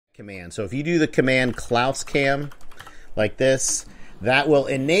command. So if you do the command Klaus cam like this, that will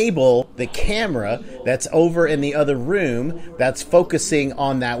enable the camera that's over in the other room that's focusing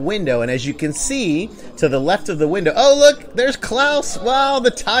on that window. And as you can see to the left of the window, oh look, there's Klaus. Wow, the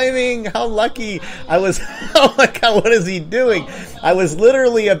timing, how lucky I was. Oh my God, what is he doing? I was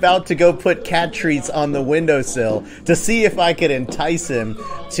literally about to go put cat treats on the windowsill to see if I could entice him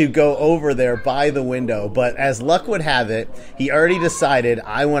to go over there by the window. But as luck would have it, he already decided,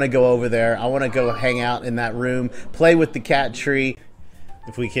 I want to go over there. I want to go hang out in that room, play with the cat tree.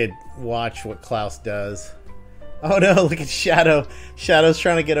 If we could watch what Klaus does. Oh no, look at Shadow. Shadow's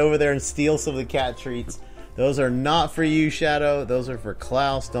trying to get over there and steal some of the cat treats. Those are not for you, Shadow. Those are for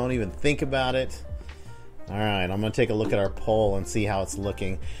Klaus. Don't even think about it. Alright, I'm going to take a look at our poll and see how it's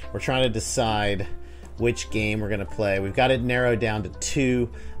looking. We're trying to decide which game we're going to play. We've got it narrowed down to 2.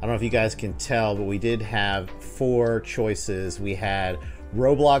 I don't know if you guys can tell, but we did have 4 choices. We had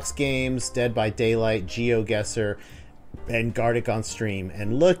Roblox games, Dead by Daylight, GeoGuessr, and Gartic on Stream.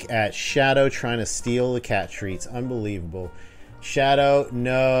 And look at Shadow trying to steal the cat treats. Unbelievable. Shadow,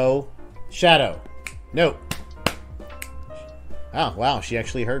 no. Shadow, no. Oh, wow, she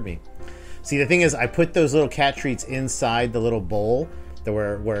actually heard me. See, the thing is, I put those little cat treats inside the little bowl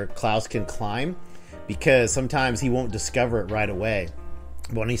where Klaus can climb, because sometimes he won't discover it right away.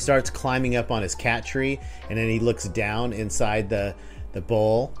 But when he starts climbing up on his cat tree, and then he looks down inside the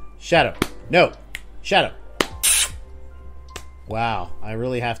bowl. Shadow, no. Shadow. Wow, I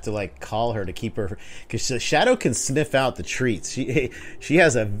really have to like call her to keep her, because Shadow can sniff out the treats. She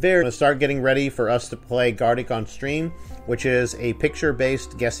has a very... I'm gonna start getting ready for us to play Gartic on Stream, which is a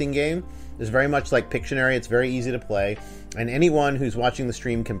picture-based guessing game. It's very much like Pictionary. It's very easy to play, and anyone who's watching the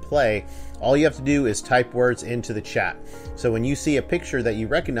stream can play. All you have to do is type words into the chat. So when you see a picture that you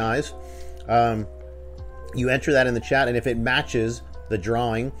recognize, you enter that in the chat, and if it matches the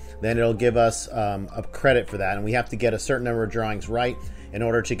drawing, then it'll give us a credit for that, and we have to get a certain number of drawings right in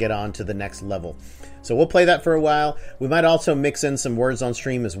order to get on to the next level. So we'll play that for a while. We might also mix in some words on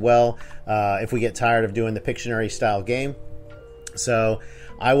stream as well if we get tired of doing the Pictionary style game. So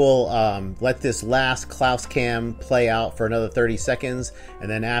I will let this last Klaus cam play out for another 30 seconds, and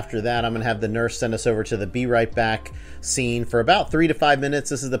then after that I'm going to have the nurse send us over to the Be Right Back scene for about 3 to 5 minutes.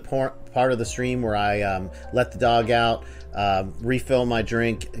 This is the part of the stream where I let the dog out, refill my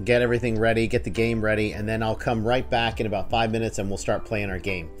drink, get everything ready, get the game ready, and then I'll come right back in about 5 minutes and we'll start playing our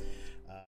game.